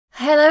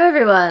Hello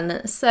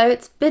everyone! So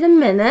it's been a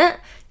minute.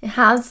 It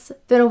has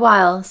been a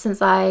while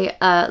since I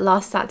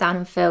last sat down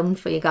and filmed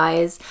for you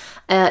guys.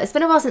 It's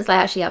been a while since I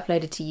actually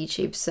uploaded to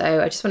YouTube,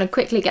 so I just want to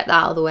quickly get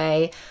that out of the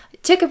way. I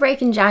took a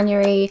break in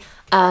January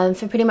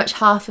for pretty much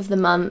half of the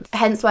month,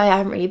 hence why I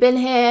haven't really been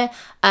here.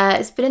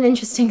 It's been an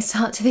interesting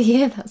start to the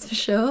year, that's for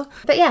sure.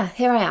 But yeah,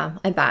 here I am,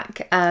 I'm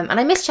back. And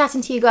I miss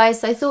chatting to you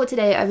guys, so I thought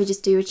today I would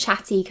just do a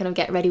chatty kind of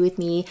get ready with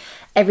me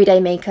everyday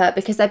makeup,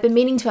 because I've been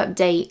meaning to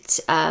update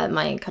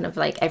my kind of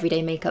like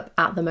everyday makeup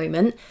at the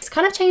moment. It's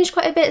kind of changed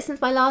quite a bit since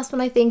my last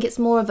one. I think it's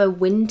more of a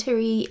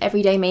wintry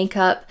everyday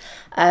makeup,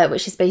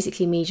 which is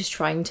basically me just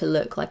trying to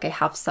look like I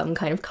have some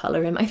kind of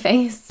colour in my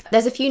face.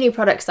 There's a few new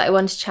products that I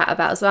wanted to chat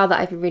about as well that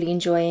I've been really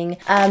enjoying.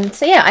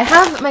 So yeah, I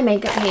have my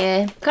makeup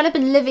here. Kind of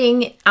been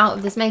living out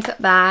of this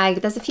makeup bag.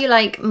 There's a few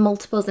like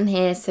multiples in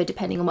here, so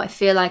depending on what I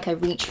feel like, I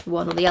reach for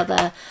one or the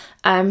other.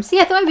 So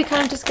yeah, I thought I would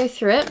kind of just go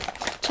through it,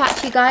 chat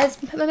to you guys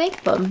and put my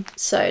makeup on.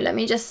 So let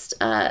me just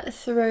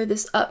throw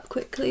this up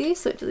quickly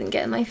so it doesn't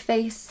get in my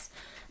face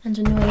and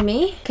annoy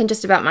me. Can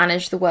just about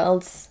manage the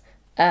world's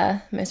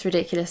most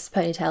ridiculous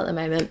ponytail at the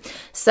moment.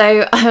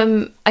 So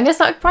I'm gonna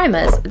start with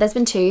primers. There's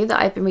been two that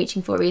I've been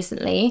reaching for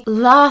recently.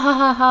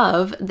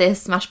 Love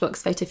this Smashbox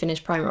Photo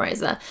Finish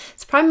Primerizer.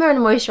 It's primer and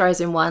a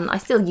moisturiser in one. I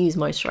still use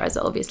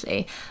moisturiser,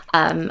 obviously.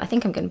 I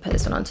think I'm gonna put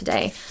this one on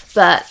today,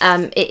 but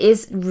it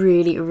is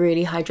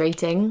really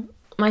hydrating.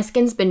 My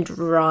skin's been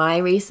dry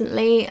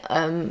recently.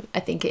 I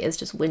think it is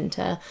just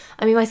winter.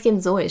 I mean, my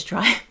skin's always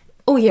dry.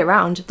 All year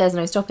round, there's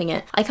no stopping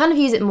it. I kind of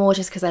use it more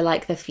just because I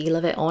like the feel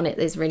of it on. It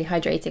is really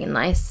hydrating and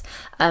nice.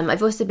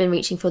 I've also been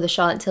reaching for the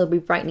Charlotte Tilbury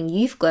Brightening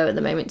Youth Glow at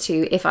the moment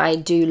too, if I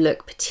do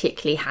look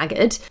particularly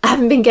haggard. I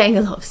haven't been getting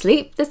a lot of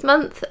sleep this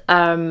month,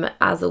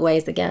 as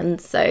always again,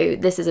 so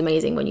this is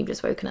amazing when you've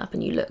just woken up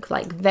and you look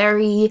like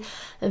very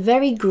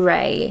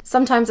grey.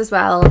 Sometimes as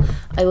well,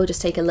 I will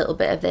just take a little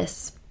bit of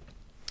this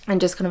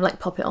and just kind of like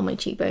pop it on my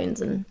cheekbones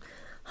and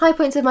high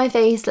points of my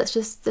face. Let's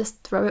just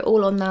throw it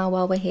all on now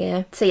while we're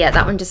here. So yeah,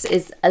 that one just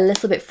is a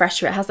little bit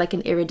fresher. It has like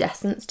an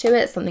iridescence to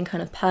it, something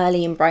kind of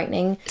pearly and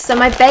brightening. So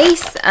my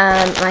base,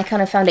 my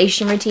kind of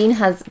foundation routine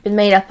has been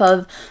made up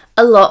of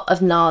a lot of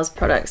NARS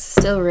products.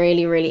 Still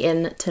really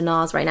into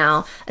NARS right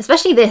now,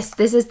 especially this.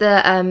 This is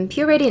the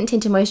Pure Radiant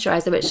Tinted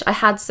Moisturiser, which I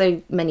had so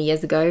many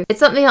years ago. It's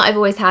something that I've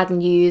always had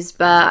and used,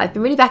 but I've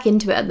been really back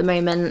into it at the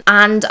moment.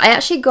 And I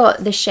actually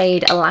got the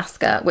shade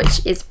Alaska,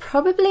 which is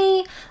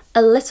probably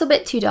a little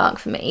bit too dark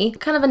for me,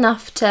 kind of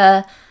enough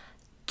to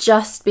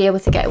just be able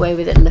to get away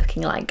with it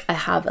looking like I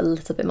have a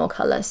little bit more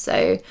colour.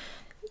 So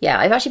yeah,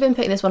 I've actually been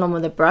putting this one on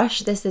with a brush.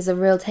 This is a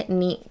Real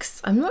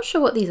Techniques, I'm not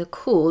sure what these are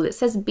called. It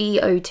says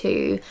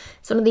B02.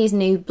 It's one of these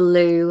new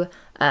blue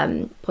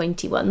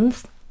pointy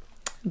ones.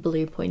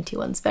 Blue pointy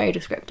ones, very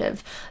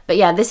descriptive. But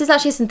yeah, this is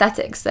actually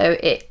synthetic, so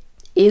it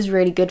is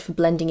really good for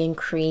blending in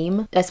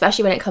cream,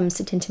 especially when it comes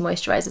to tinted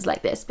moisturisers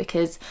like this,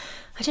 because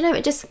I don't know,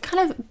 it just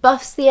kind of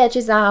buffs the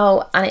edges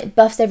out and it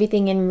buffs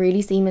everything in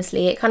really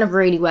seamlessly. It kind of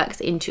really works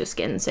into your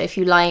skin. So if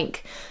you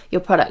like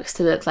your products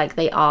to look like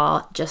they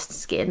are just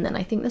skin, then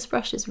I think this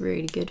brush is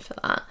really good for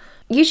that.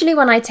 Usually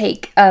when I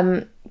take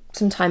some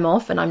time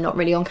off and I'm not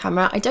really on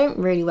camera, I don't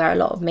really wear a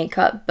lot of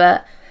makeup,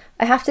 but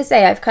I have to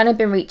say I've kind of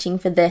been reaching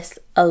for this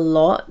a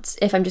lot.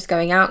 If I'm just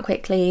going out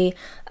quickly,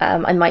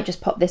 I might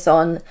just pop this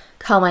on,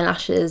 curl my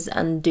lashes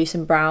and do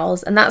some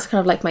brows, and that's kind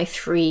of like my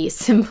 3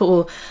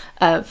 simple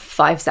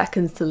 5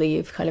 seconds to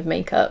leave kind of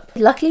makeup.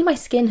 Luckily my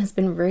skin has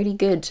been really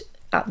good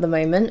at the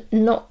moment,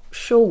 not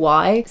sure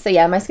why. So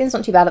yeah, my skin's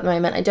not too bad at the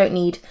moment. I don't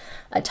need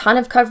a ton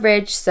of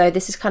coverage, so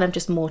this is kind of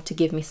just more to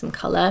give me some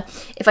colour.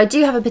 If I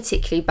do have a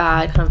particularly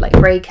bad kind of like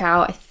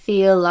breakout, I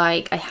feel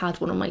like I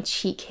had one on my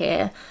cheek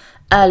here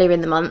earlier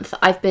in the month,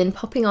 I've been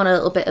popping on a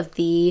little bit of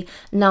the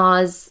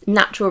NARS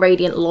Natural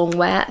Radiant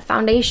Longwear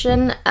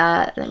foundation.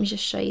 Let me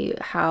just show you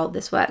how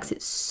this works.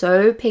 It's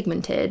so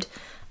pigmented.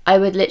 I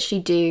would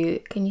literally do,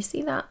 can you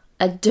see that?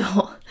 A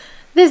dot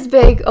this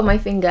big on my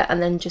finger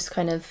and then just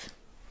kind of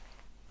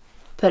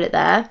put it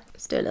there.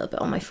 Let's do a little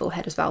bit on my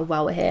forehead as well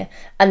while we're here,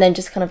 and then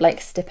just kind of like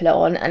stipple it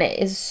on, and it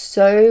is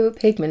so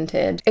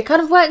pigmented. It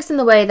kind of works in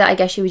the way that I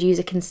guess you would use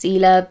a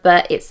concealer,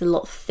 but it's a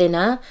lot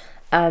thinner.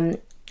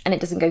 And it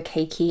doesn't go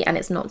cakey, and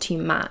it's not too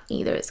matte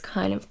either. It's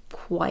kind of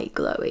quite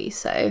glowy.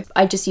 So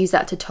I just use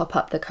that to top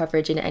up the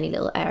coverage in any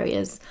little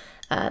areas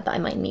that I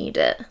might need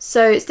it.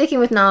 So sticking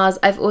with NARS,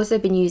 I've also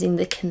been using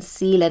the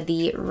concealer,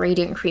 the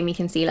Radiant Creamy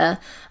Concealer.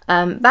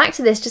 Back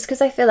to this just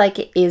because I feel like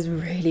it is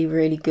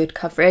really good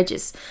coverage.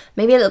 It's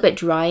maybe a little bit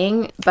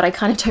drying, but I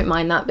kind of don't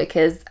mind that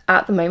because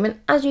at the moment,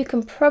 as you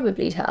can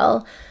probably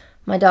tell,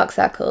 my dark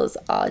circles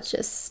are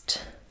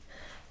just,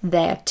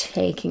 they're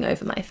taking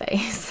over my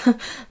face.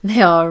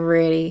 They are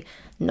really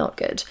not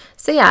good.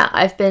 So yeah,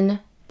 I've been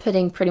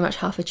putting pretty much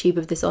half a tube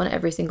of this on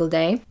every single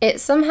day.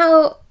 It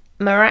somehow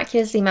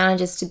miraculously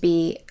manages to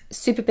be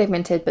super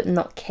pigmented but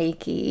not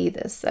cakey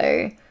either,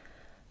 so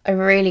I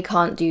really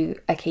can't do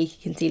a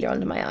cakey concealer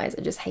under my eyes.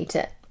 I just hate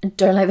it.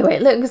 don't like the way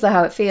it looks or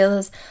how it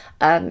feels.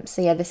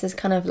 So yeah, this is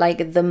kind of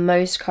like the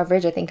most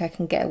coverage I think I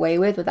can get away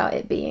with without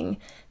it being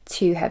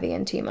too heavy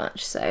and too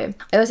much. So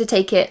I also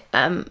take it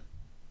on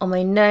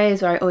my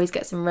nose where I always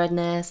get some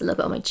redness, a little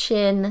bit on my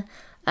chin,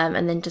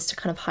 and then just to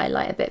kind of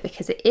highlight a bit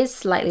because it is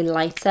slightly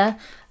lighter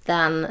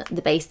than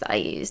the base that I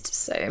used.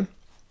 So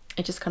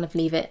I just kind of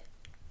leave it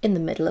in the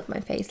middle of my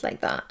face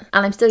like that.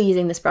 And I'm still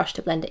using this brush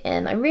to blend it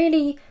in. I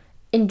really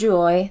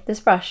enjoy this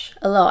brush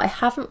a lot. I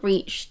haven't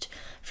reached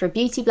for a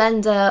beauty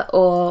blender,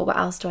 or what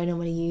else do I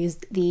normally use?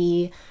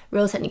 The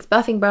Real Techniques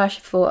buffing brush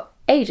for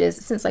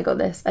ages. Since I got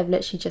this, I've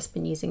literally just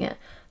been using it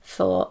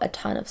for a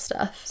ton of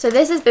stuff. So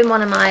this has been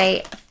one of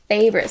my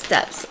favorite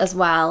steps as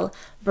well,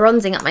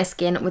 bronzing up my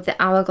skin with the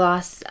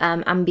Hourglass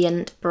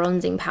Ambient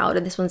bronzing powder.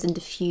 This one's in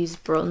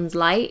Diffused Bronze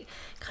Light.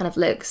 Kind of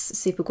looks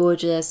super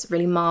gorgeous,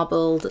 really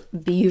marbled,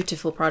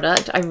 beautiful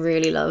product. I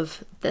really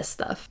love this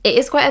stuff. It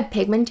is quite a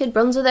pigmented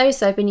bronzer though,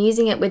 so I've been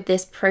using it with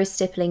this Pro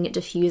Stippling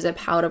diffuser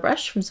powder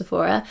brush from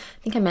Sephora.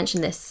 I think I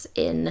mentioned this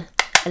in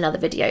another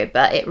video,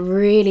 but it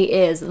really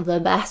is the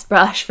best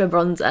brush for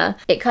bronzer.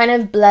 It kind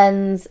of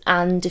blends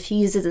and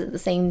diffuses at the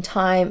same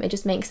time. It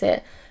just makes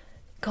it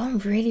go on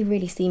really,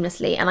 really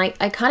seamlessly. And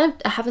I kind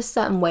of have a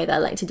certain way that I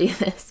like to do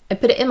this. I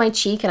put it in my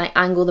cheek and I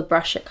angle the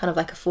brush at kind of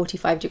like a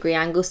 45-degree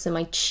angle, so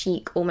my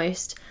cheek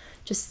almost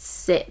just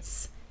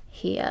sits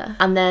here.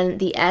 And then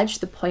the edge,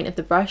 the point of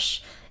the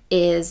brush,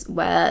 is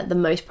where the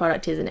most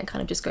product is, and it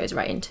kind of just goes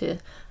right into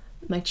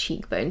my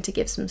cheekbone to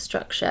give some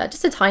structure.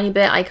 Just a tiny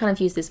bit. I kind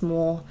of use this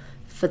more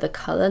for the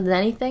colour than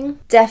anything.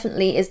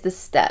 Definitely is the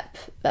step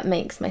that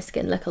makes my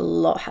skin look a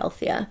lot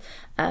healthier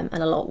and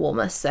a lot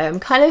warmer. So I'm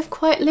kind of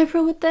quite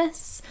liberal with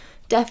this.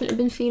 Definitely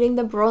been feeling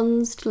the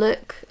bronzed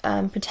look,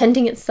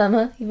 pretending it's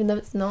summer even though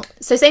it's not.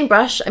 So same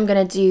brush I'm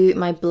going to do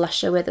my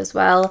blusher with as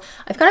well.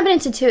 I've kind of been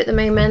into two at the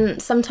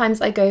moment.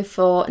 Sometimes I go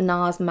for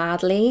NARS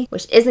Madly,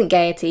 which isn't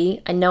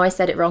Gaiety. I know I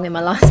said it wrong in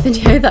my last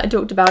video that I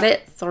talked about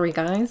it. Sorry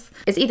guys.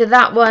 It's either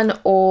that one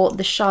or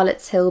the Charlotte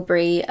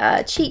Tilbury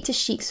Cheek to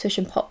Chic Swish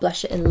and Pop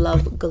blusher in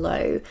Love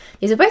Glow.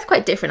 These are both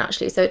quite different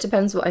actually, so it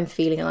depends what I'm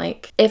feeling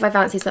like. If I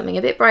fancy something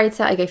a bit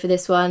brighter, I go for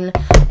this one.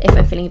 If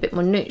I'm feeling a bit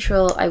more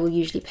neutral, I will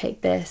usually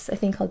pick this. I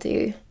think I'll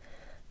do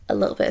a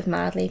little bit of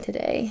Madly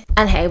today.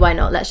 And hey, why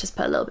not? Let's just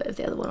put a little bit of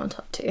the other one on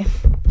top too.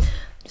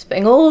 Just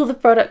putting all the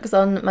products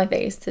on my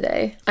face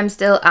today. I'm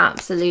still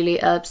absolutely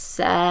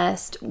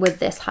obsessed with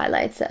this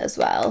highlighter as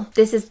well.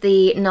 This is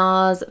the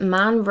NARS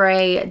Man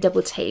Ray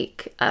Double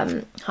Take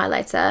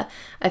highlighter.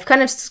 I've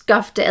kind of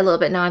scuffed it a little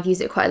bit now. I've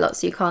used it quite a lot,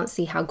 so you can't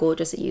see how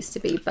gorgeous it used to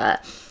be,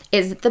 but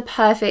it's the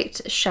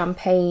perfect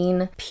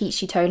champagne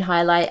peachy tone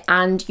highlight,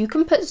 and you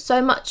can put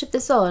so much of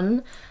this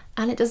on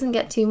and it doesn't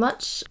get too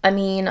much. I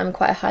mean, I'm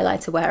quite a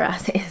highlighter wearer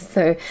as it is,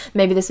 so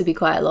maybe this would be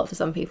quite a lot for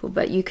some people,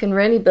 but you can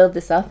really build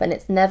this up and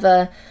it's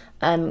never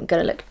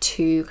gonna look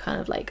too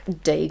kind of like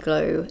day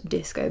glow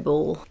disco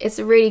ball. It's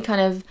a really kind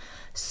of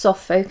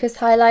soft focus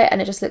highlight and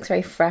it just looks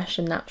very fresh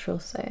and natural.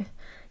 So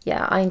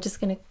yeah, I'm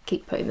just gonna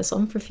keep putting this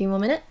on for a few more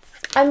minutes.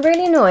 I'm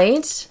really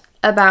annoyed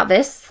about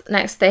this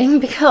next thing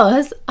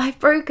because I've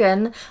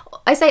broken,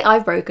 I say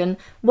I've broken,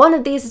 one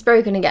of these is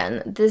broken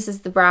again. This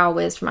is the Brow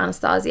Wiz from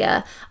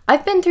Anastasia.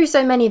 I've been through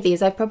so many of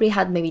these. I've probably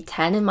had maybe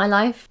 10 in my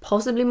life,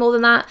 possibly more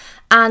than that.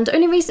 And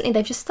only recently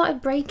they've just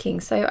started breaking.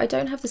 So I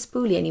don't have the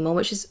spoolie anymore,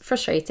 which is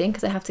frustrating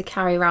because I have to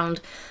carry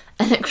around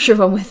an extra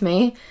one with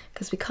me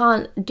because we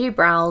can't do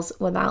brows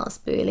without a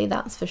spoolie,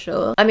 that's for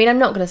sure. I mean, I'm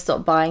not going to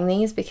stop buying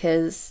these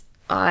because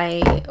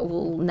I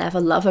will never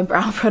love a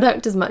brow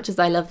product as much as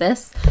I love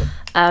this.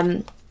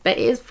 But it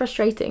is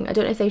frustrating. I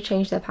don't know if they've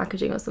changed their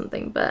packaging or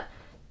something, but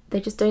they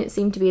just don't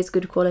seem to be as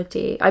good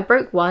quality. I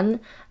broke one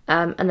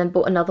and then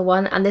bought another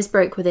one, and this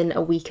broke within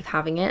a week of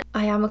having it.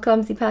 I am a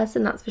clumsy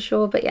person, that's for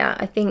sure, but yeah,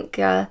 I think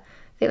they're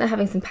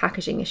having some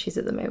packaging issues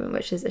at the moment,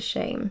 which is a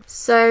shame.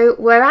 So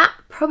we're at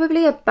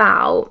probably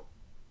about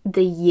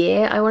the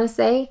year, I want to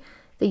say,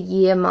 the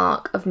year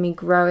mark of me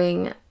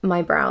growing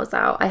my brows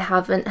out. I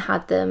haven't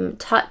had them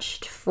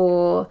touched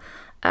for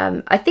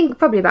I think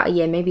probably about a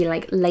year, maybe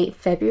like late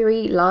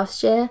February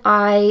last year.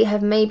 I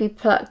have maybe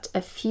plucked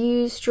a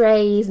few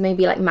strays,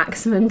 maybe like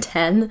maximum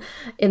 10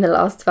 in the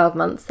last 12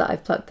 months that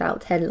I've plucked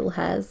out 10 little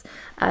hairs.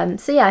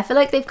 So yeah, I feel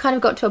like they've kind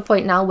of got to a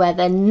point now where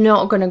they're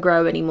not going to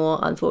grow anymore,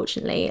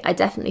 unfortunately. I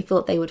definitely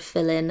thought they would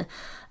fill in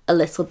a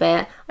little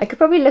bit. I could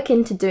probably look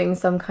into doing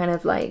some kind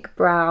of like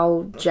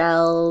brow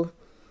gel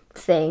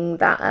thing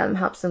that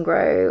helps them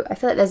grow. I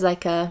feel like there's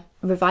like a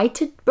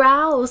revited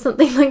brow or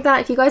something like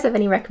that. If you guys have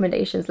any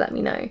recommendations, let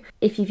me know.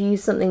 If you've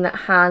used something that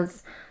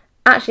has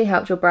actually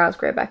helped your brows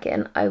grow back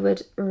in, I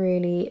would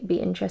really be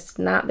interested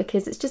in that,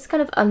 because it's just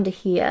kind of under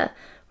here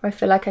where I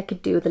feel like I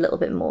could do with a little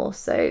bit more.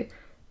 So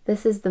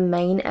this is the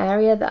main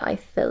area that I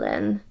fill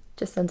in,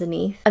 just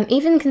underneath. I'm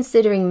even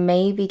considering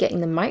maybe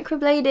getting them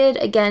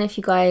microbladed. Again, if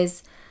you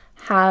guys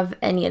have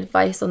any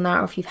advice on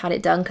that, or if you've had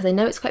it done, because I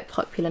know it's quite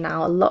popular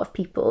now. A lot of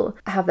people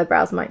have their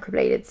brows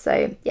microbladed,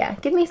 so yeah,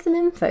 give me some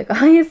info,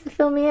 guys.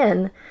 Fill me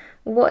in.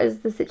 What is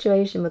the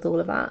situation with all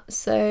of that?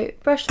 So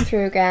brush them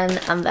through again,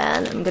 and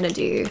then I'm gonna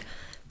do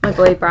my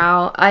boy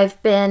brow.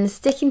 I've been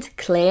sticking to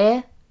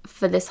clear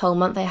for this whole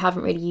month. I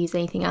haven't really used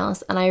anything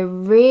else, and I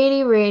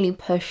really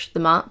pushed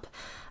them up.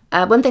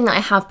 One thing that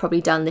I have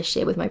probably done this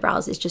year with my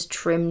brows is just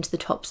trimmed the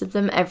tops of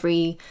them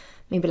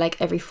maybe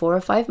like every 4 or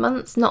 5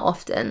 months, not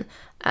often,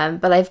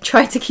 but I've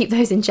tried to keep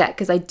those in check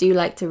because I do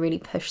like to really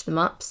push them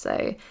up,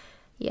 so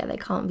yeah, they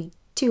can't be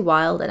too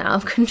wild and out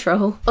of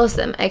control.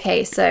 Awesome.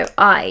 Okay, so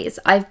eyes.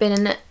 I've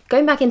been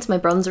going back into my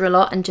bronzer a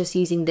lot and just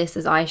using this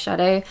as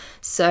eyeshadow.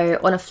 So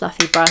on a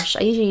fluffy brush,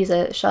 I usually use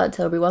a Charlotte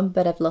Tilbury one,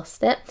 but I've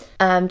lost it.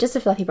 Just a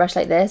fluffy brush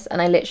like this,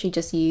 and I literally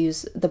just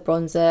use the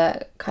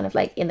bronzer kind of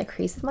like in the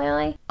crease of my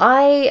eye.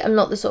 I am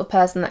not the sort of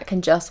person that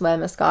can just wear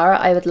mascara.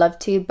 I would love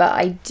to, but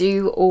I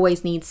do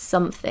always need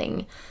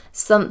something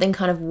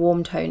kind of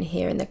warm tone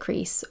here in the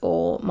crease,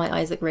 or my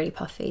eyes look really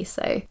puffy.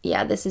 So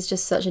yeah, this is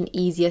just such an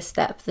easier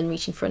step than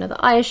reaching for another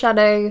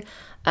eyeshadow.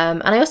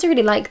 And I also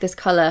really like this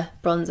colour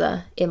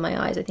bronzer in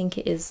my eyes. I think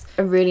it is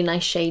a really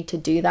nice shade to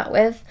do that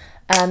with.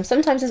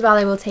 Sometimes as well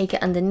I will take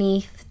it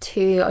underneath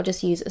too. I'll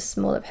just use a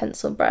smaller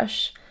pencil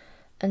brush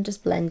and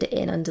just blend it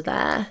in under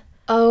there.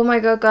 Oh my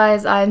god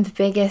guys, I'm the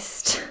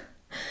biggest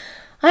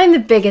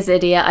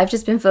idiot. I've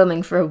just been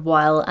filming for a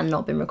while and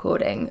not been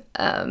recording.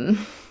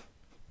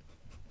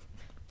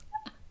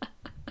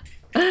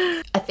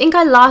 I think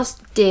I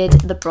last did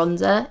the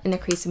bronzer in the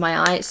crease of my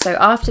eye, so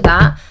after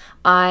that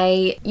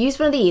I used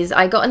one of these.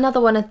 I got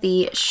another one of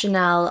the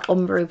Chanel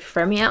Ombre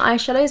Première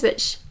eyeshadows,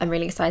 which I'm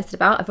really excited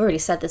about. I've already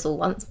said this all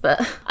once,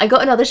 but I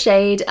got another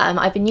shade.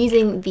 I've been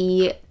using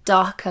the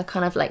darker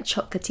kind of like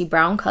chocolatey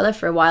brown colour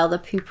for a while, the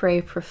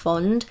Pourpre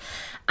Profonde,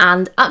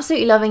 and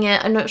absolutely loving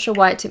it. I'm not sure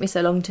why it took me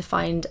so long to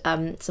find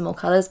some more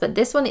colours, but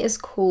this one is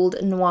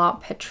called Noir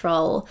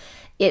Pétrole.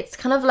 It's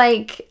kind of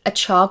like a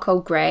charcoal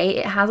grey.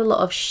 It has a lot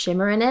of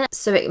shimmer in it,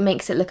 so it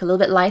makes it look a little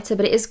bit lighter,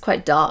 but it is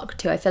quite dark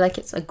too. I feel like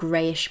it's a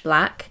greyish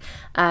black.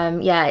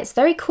 Yeah, it's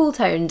very cool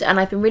toned, and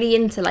I've been really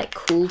into like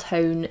cool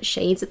tone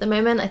shades at the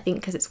moment. I think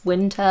because it's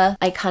winter,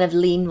 I kind of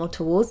lean more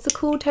towards the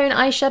cool tone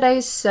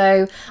eyeshadows,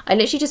 so I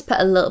literally just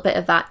put a little bit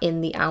of that in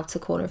the outer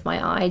corner of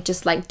my eye,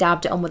 just like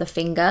dabbed it on with a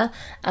finger,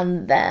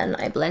 and then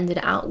I blended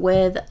it out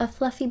with a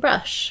fluffy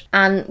brush.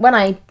 And when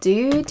I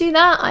do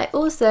that, I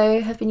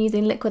also have been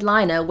using liquid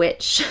liner,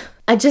 which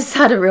I just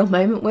had a real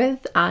moment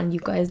with, and you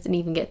guys didn't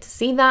even get to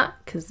see that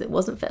because it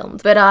wasn't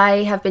filmed. But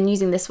I have been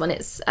using this one.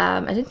 It's, I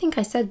don't think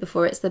I said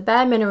before, it's the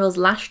BareMinerals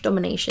Lash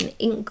Domination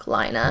Ink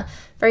Liner.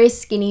 Very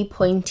skinny,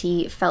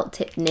 pointy, felt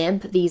tip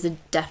nib. These are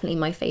definitely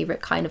my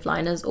favourite kind of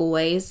liners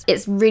always.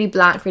 It's really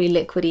black, really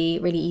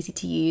liquidy, really easy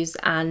to use.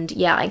 And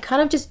yeah, I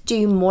kind of just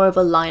do more of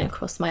a line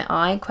across my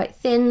eye, quite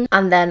thin,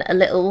 and then a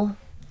little,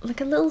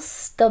 like a little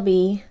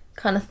stubby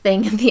kind of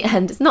thing at the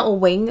end. It's not a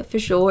wing for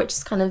sure, it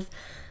just kind of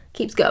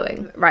keeps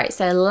going. Right,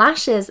 so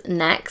lashes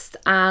next,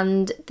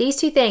 and these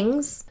two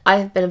things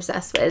I've been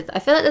obsessed with. I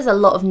feel like there's a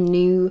lot of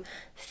new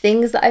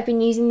things that I've been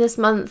using this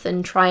month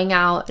and trying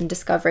out and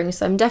discovering,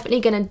 so I'm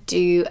definitely gonna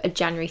do a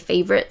January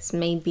favourites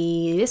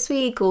maybe this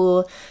week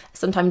or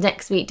sometime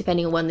next week,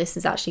 depending on when this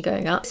is actually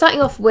going up.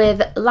 Starting off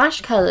with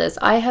lash colours.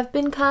 I have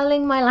been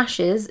curling my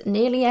lashes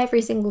nearly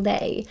every single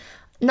day.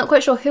 Not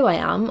quite sure who I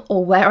am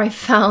or where I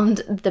found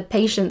the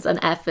patience and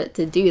effort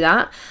to do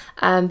that.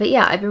 But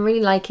yeah, I've been really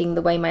liking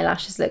the way my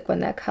lashes look when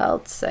they're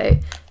curled. So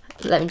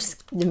let me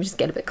just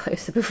get a bit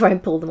closer before I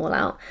pull them all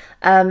out.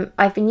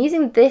 I've been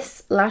using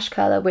this lash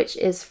curler, which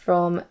is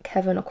from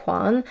Kevin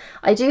Aucoin.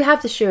 I do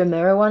have the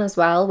Shiramura one as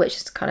well, which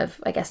is kind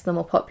of, I guess, the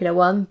more popular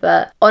one.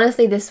 But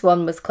honestly, this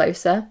one was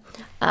closer.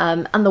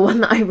 And the one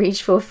that I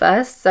reached for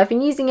first. So I've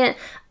been using it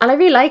and I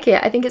really like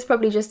it. I think it's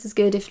probably just as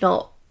good, if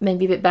not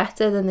maybe a bit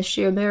better than the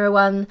Shiramura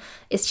one.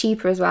 It's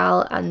cheaper as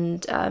well,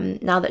 and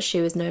now that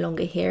Shu is no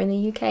longer here in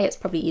the UK, it's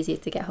probably easier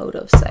to get hold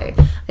of, so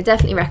I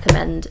definitely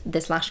recommend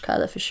this lash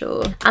curler for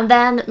sure. And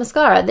then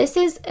mascara. This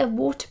is a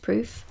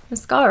waterproof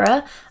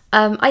mascara.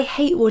 I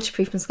hate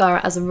waterproof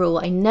mascara as a rule.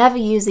 I never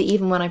use it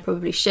even when I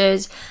probably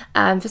should.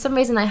 For some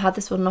reason I had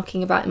this one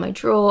knocking about in my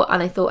drawer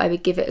and I thought I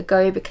would give it a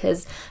go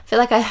because I feel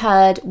like I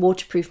heard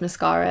waterproof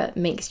mascara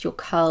makes your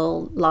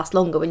curl last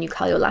longer when you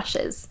curl your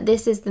lashes.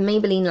 This is the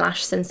Maybelline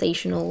Lash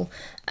Sensational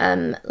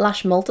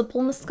Lash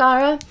Multiple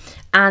Mascara,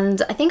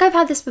 and I think I've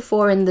had this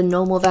before in the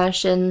normal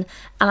version,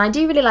 and I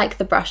do really like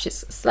the brush. It's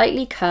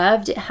slightly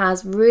curved, it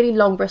has really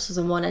long bristles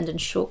on one end and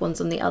short ones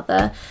on the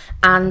other,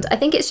 and I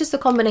think it's just a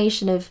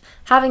combination of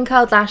having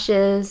curled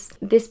lashes,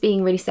 this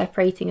being really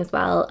separating as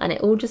well, and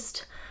it all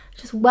just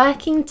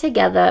working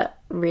together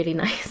really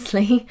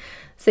nicely.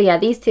 So yeah,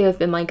 these two have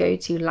been my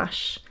go-to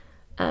lash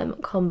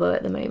combo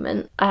at the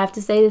moment. I have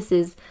to say this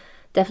is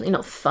definitely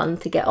not fun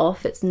to get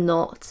off. It's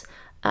not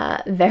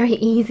very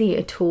easy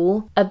at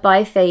all. A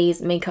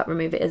bi-phase makeup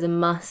remover is a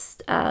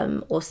must,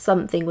 or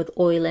something with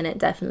oil in it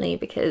definitely,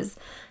 because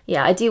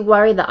yeah, I do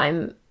worry that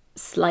I'm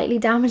slightly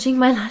damaging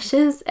my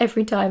lashes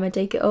every time I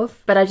take it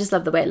off, but I just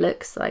love the way it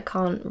looks, so I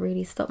can't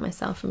really stop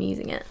myself from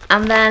using it.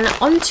 And then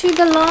on to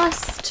the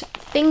last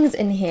things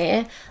in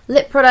here,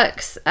 lip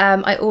products.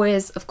 I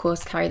always, of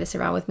course, carry this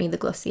around with me, the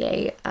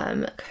Glossier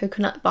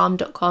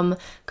coconutbalm.com.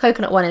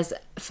 Coconut one is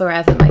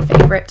forever my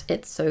favourite.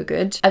 It's so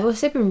good. I've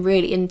also been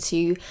really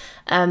into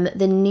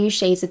the new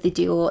shades of the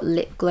Dior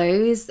lip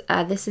glows.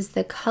 This is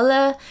the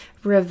Colour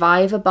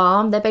Reviver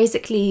Balm. They're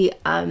basically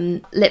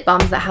lip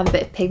balms that have a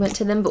bit of pigment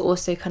to them but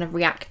also kind of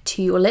react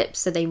to your lips,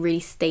 so they really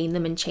stain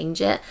them and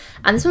change it.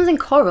 And this one's in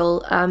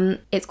Coral.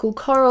 It's called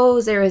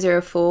Coral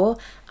 004,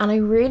 and I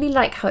really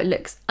like how it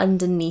looks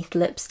underneath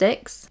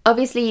lipsticks.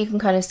 Obviously you can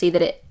kind of see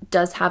that it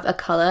does have a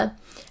colour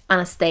and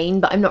a stain,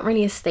 but I'm not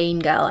really a stain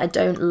girl. I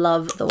don't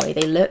love the way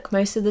they look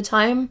most of the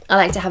time. I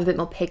like to have a bit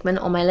more pigment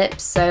on my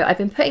lips, so I've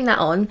been putting that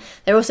on.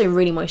 They're also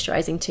really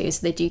moisturising too,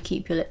 so they do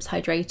keep your lips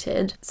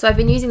hydrated. So I've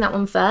been using that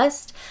one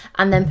first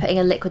and then putting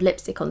a liquid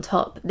lipstick on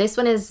top. This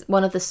one is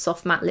one of the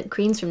soft matte lip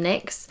creams from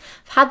NYX.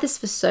 I've had this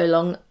for so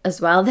long as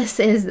well. This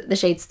is the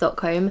shade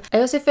Stockholm.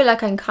 I also feel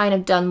like I'm kind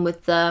of done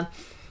with the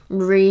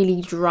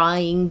really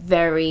drying,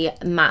 very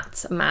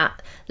matte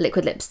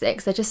liquid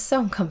lipsticks. They're just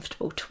so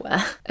uncomfortable to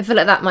wear. I feel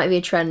like that might be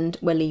a trend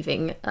we're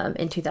leaving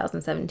in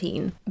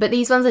 2017. But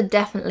these ones are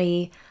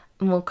definitely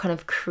more kind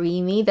of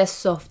creamy. They're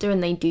softer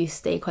and they do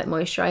stay quite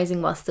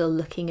moisturising while still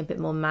looking a bit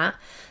more matte.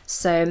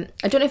 So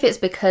I don't know if it's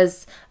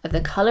because of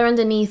the colour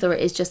underneath or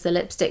it is just the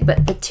lipstick,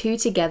 but the two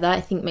together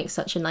I think make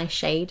such a nice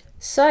shade.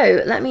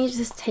 So let me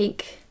just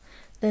take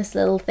this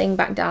little thing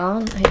back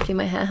down. Hopefully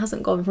my hair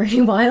hasn't gone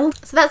really wild.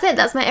 So that's it,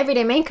 that's my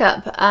everyday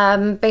makeup.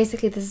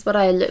 Basically this is what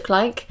I look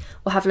like,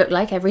 or have looked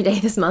like every day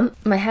this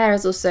month. My hair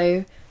is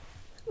also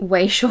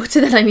way shorter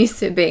than I'm used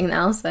to it being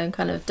now, so I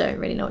kind of don't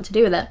really know what to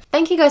do with it.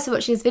 Thank you guys for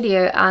watching this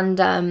video,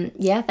 and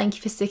yeah, thank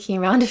you for sticking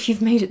around if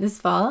you've made it this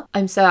far.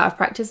 I'm so out of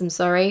practice, I'm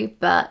sorry,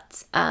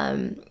 but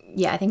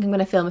yeah, I think I'm going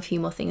to film a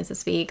few more things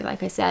this week.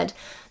 Like I said,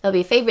 there'll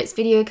be a favourites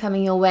video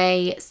coming your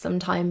way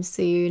sometime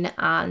soon,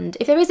 and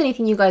if there is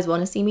anything you guys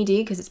want to see me do,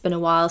 because it's been a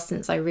while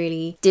since I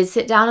really did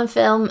sit down and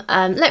film,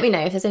 let me know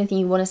if there's anything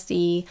you want to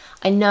see.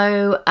 I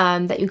know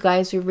that you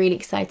guys were really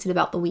excited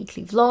about the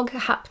weekly vlog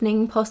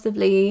happening,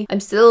 possibly. I'm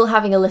still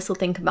having a little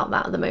think about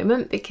that at the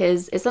moment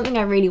because it's something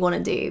I really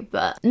want to do,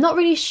 but I'm not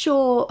really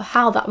sure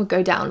how that would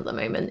go down at the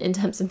moment in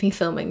terms of me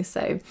filming,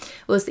 so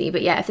we'll see.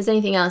 But yeah, if there's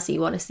anything else you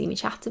want to see me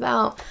chat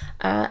about,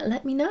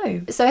 let me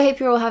know. So I hope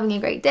you're all having a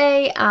great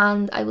day,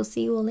 and I will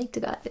see you all later,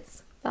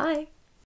 guys. Bye.